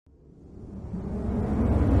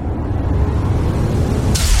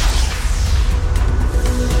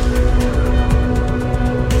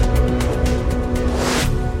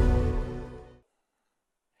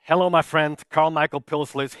Hello, my friend. Carl Michael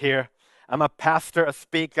Pilsler is here. I'm a pastor, a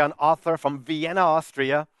speaker, an author from Vienna,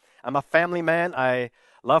 Austria. I'm a family man. I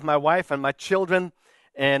love my wife and my children,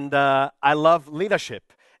 and I love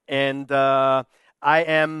leadership. And I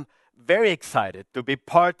am very excited to be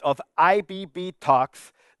part of IBB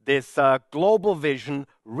Talks, this global vision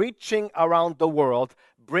reaching around the world,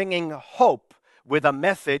 bringing hope with a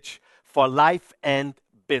message for life and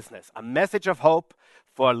business. A message of hope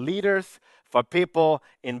for leaders, for people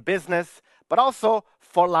in business, but also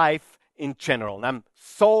for life in general. And I'm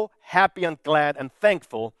so happy and glad and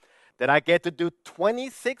thankful that I get to do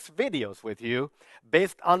 26 videos with you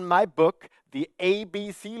based on my book, The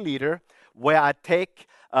ABC Leader, where I take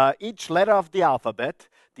each letter of the alphabet,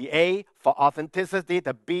 the A for authenticity,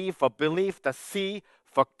 the B for belief, the C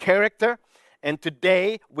for character, and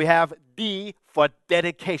today we have D for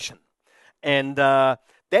dedication. And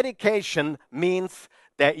dedication means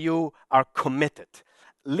that you are committed.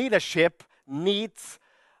 Leadership needs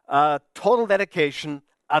total dedication,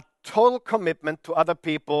 a total commitment to other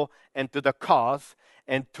people and to the cause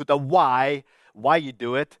and to the why you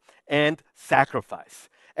do it, and sacrifice.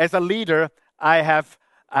 As a leader, I've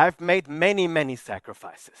made many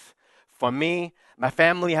sacrifices. For me, my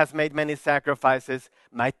family has made many sacrifices.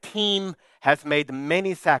 My team has made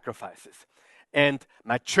many sacrifices. And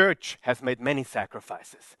my church has made many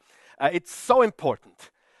sacrifices. It's so important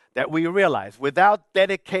that we realize without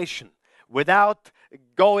dedication, without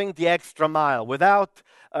going the extra mile, without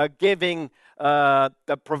giving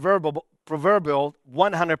the proverbial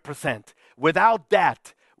 100%, without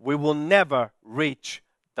that, we will never reach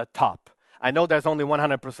the top. I know there's only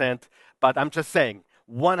 100%, but I'm just saying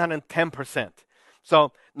 110%.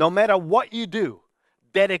 So no matter what you do,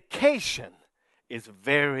 dedication is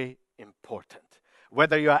very important.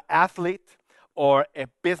 Whether you're an athlete or a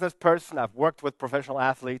business person, I've worked with professional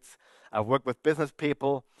athletes, I've worked with business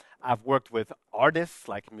people, I've worked with artists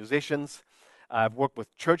like musicians, I've worked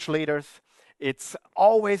with church leaders. It's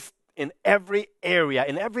always in every area,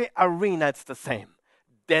 in every arena, it's the same.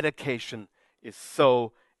 Dedication is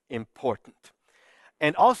so important.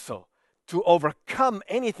 And also, to overcome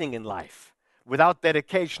anything in life without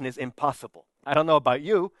dedication is impossible. I don't know about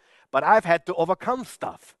you, but I've had to overcome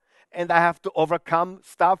stuff. And I have to overcome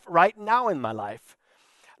stuff right now in my life.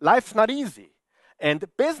 Life's not easy, and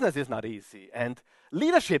business is not easy, and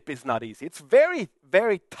leadership is not easy. It's very,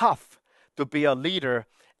 very tough to be a leader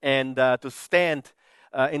and to stand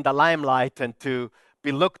in the limelight and to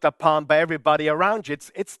be looked upon by everybody around you.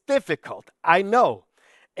 It's difficult, I know.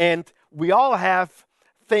 And we all have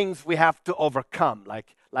things we have to overcome,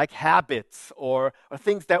 like habits or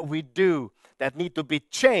things that we do that need to be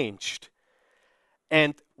changed.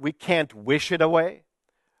 And we can't wish it away.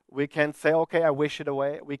 We can't say, okay, I wish it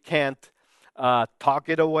away. We can't talk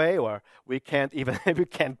it away, or we can't even we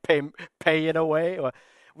can't pay it away, or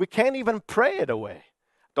we can't even pray it away.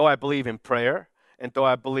 Though I believe in prayer, and though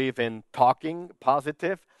I believe in talking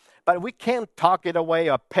positive, but we can't talk it away,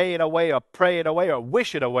 or pay it away, or pray it away, or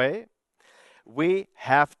wish it away. We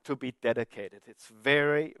have to be dedicated. It's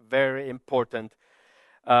very, very important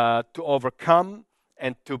to overcome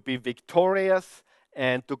and to be victorious.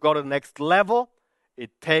 And to go to the next level,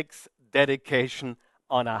 it takes dedication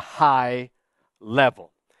on a high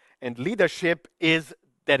level. And leadership is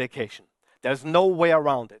dedication. There's no way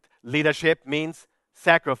around it. Leadership means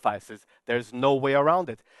sacrifices. There's no way around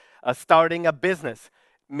it. Starting a business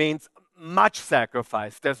means much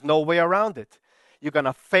sacrifice. There's no way around it. You're going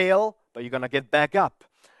to fail, but you're going to get back up.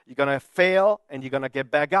 You're going to fail, and you're going to get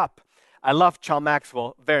back up. I love John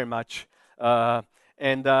Maxwell very much.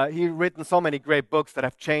 And he's written so many great books that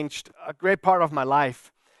have changed a great part of my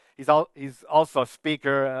life. He's also a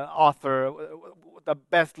speaker, author, the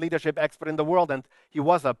best leadership expert in the world, and he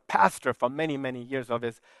was a pastor for many years of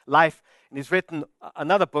his life. And he's written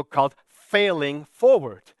another book called Failing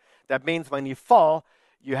Forward. That means when you fall,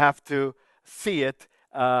 you have to see it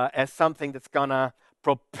as something that's going to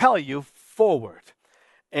propel you forward.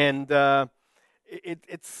 And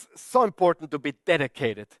it's so important to be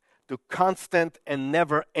dedicated to constant and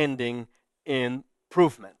never-ending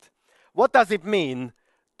improvement. What does it mean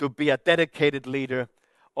to be a dedicated leader,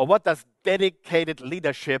 or what does dedicated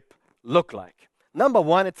leadership look like? Number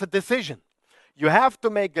one, it's a decision. You have to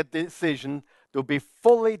make a decision to be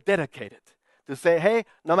fully dedicated, to say, hey,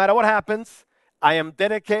 no matter what happens, I am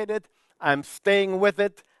dedicated, I'm staying with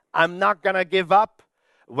it, I'm not going to give up.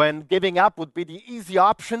 When giving up would be the easy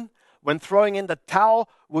option, when throwing in the towel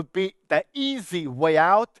would be the easy way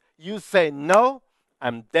out, you say, no,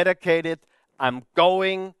 I'm dedicated, I'm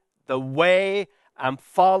going the way, I'm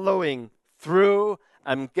following through,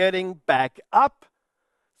 I'm getting back up.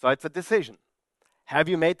 So it's a decision. Have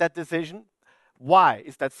you made that decision? Why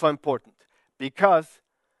is that so important? Because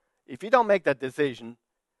if you don't make that decision,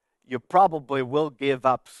 you probably will give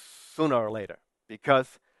up sooner or later.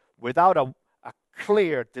 Because without a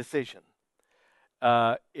clear decision,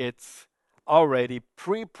 it's already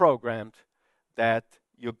pre-programmed that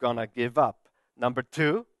you're going to give up. Number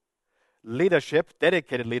two, leadership,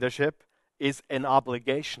 dedicated leadership, is an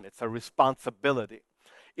obligation. It's a responsibility.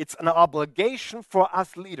 It's an obligation for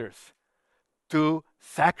us leaders to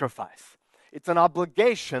sacrifice. It's an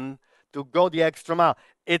obligation to go the extra mile.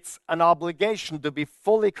 It's an obligation to be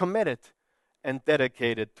fully committed and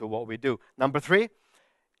dedicated to what we do. Number three,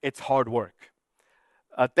 it's hard work.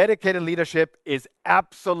 Dedicated leadership is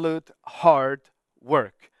absolute hard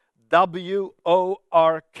work.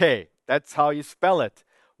 W-O-R-K. That's how you spell it.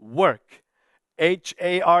 Work.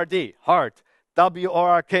 H-A-R-D. Hard.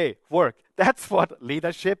 W-O-R-K. Work. That's what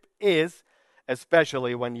leadership is,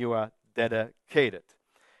 especially when you are dedicated.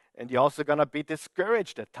 And you're also going to be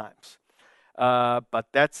discouraged at times. But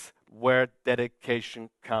that's where dedication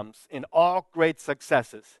comes. In all great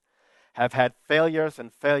successes have had failures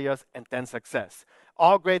and then success.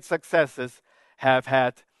 All great successes have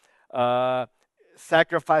had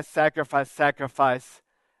sacrifice,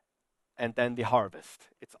 and then the harvest.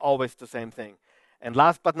 It's always the same thing. And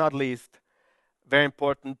last but not least, very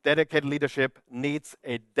important, dedicated leadership needs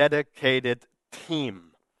a dedicated team.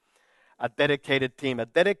 A dedicated team, a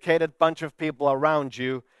dedicated bunch of people around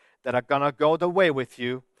you that are going to go the way with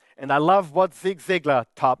you. And I love what Zig Ziglar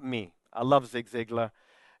taught me. I love Zig Ziglar.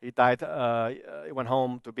 He died, he went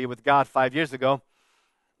home to be with God 5 years ago.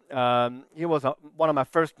 He was one of my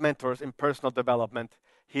first mentors in personal development.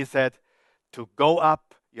 He said, to go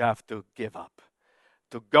up, you have to give up.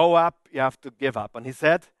 To go up, you have to give up. And he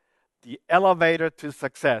said, the elevator to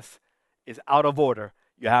success is out of order.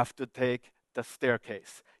 You have to take the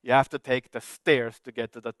staircase. You have to take the stairs to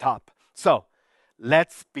get to the top. So,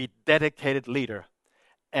 let's be dedicated leader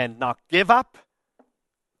and not give up,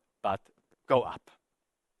 but go up.